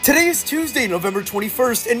Today is Tuesday, November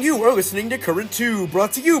 21st, and you are listening to Current 2,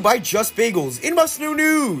 brought to you by Just Bagels in Must Know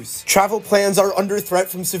News. Travel plans are under threat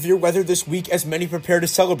from severe weather this week as many prepare to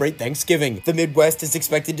celebrate Thanksgiving. The Midwest is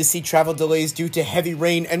expected to see travel delays due to heavy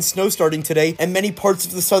rain and snow starting today, and many parts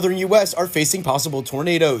of the southern U.S. are facing possible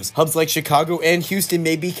tornadoes. Hubs like Chicago and Houston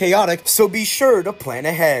may be chaotic, so be sure to plan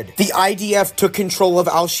ahead. The IDF took control of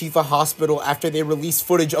Al-Shifa Hospital after they released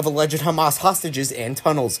footage of alleged Hamas hostages and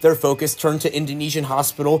tunnels. Their focus turned to Indonesian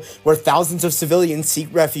hospital, where thousands of civilians seek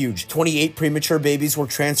refuge. 28 premature babies were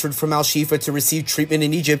transferred from Al-Shifa to receive treatment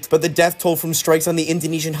in Egypt, but the death toll from strikes on the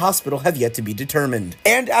Indonesian hospital have yet to be determined.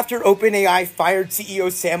 And after OpenAI fired CEO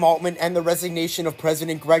Sam Altman and the resignation of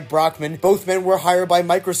President Greg Brockman, both men were hired by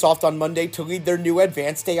Microsoft on Monday to lead their new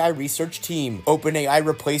advanced AI research team. OpenAI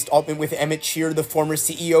replaced Altman with Emmett Shear, the former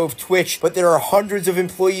CEO of Twitch, but there are hundreds of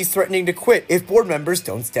employees threatening to quit if board members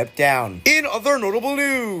don't step down. In other notable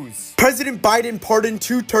news, President Biden pardoned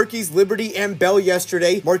two turkeys, Liberty and Bell,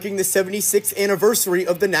 yesterday, marking the 76th anniversary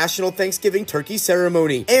of the National Thanksgiving Turkey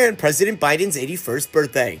Ceremony and President Biden's 81st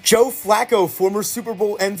birthday. Joe Flacco, former Super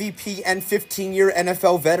Bowl MVP and 15-year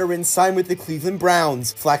NFL veteran, signed with the Cleveland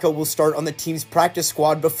Browns. Flacco will start on the team's practice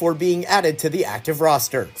squad before being added to the active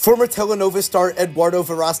roster. Former Telenova star Eduardo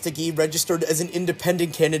Verástegui registered as an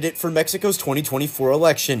independent candidate for Mexico's 2024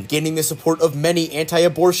 election, gaining the support of many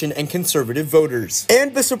anti-abortion and conservative voters.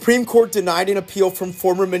 And the Supreme Court denied an appeal from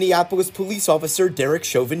former Minneapolis police officer Derek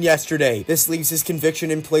Chauvin yesterday. This leaves his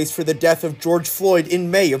conviction in place for the death of George Floyd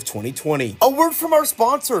in May of 2020. A word from our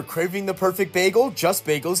sponsor, craving the perfect bagel? Just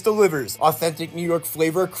Bagels delivers. Authentic New York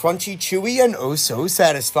flavor, crunchy, chewy, and oh so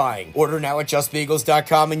satisfying. Order now at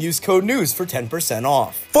justbagels.com and use code NEWS for 10%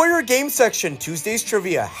 off. For your game section, Tuesday's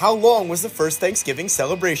trivia: how long was the first Thanksgiving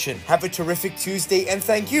celebration? Have a terrific Tuesday, and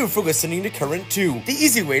thank you for listening to Current 2, the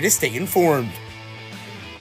easy way to stay informed.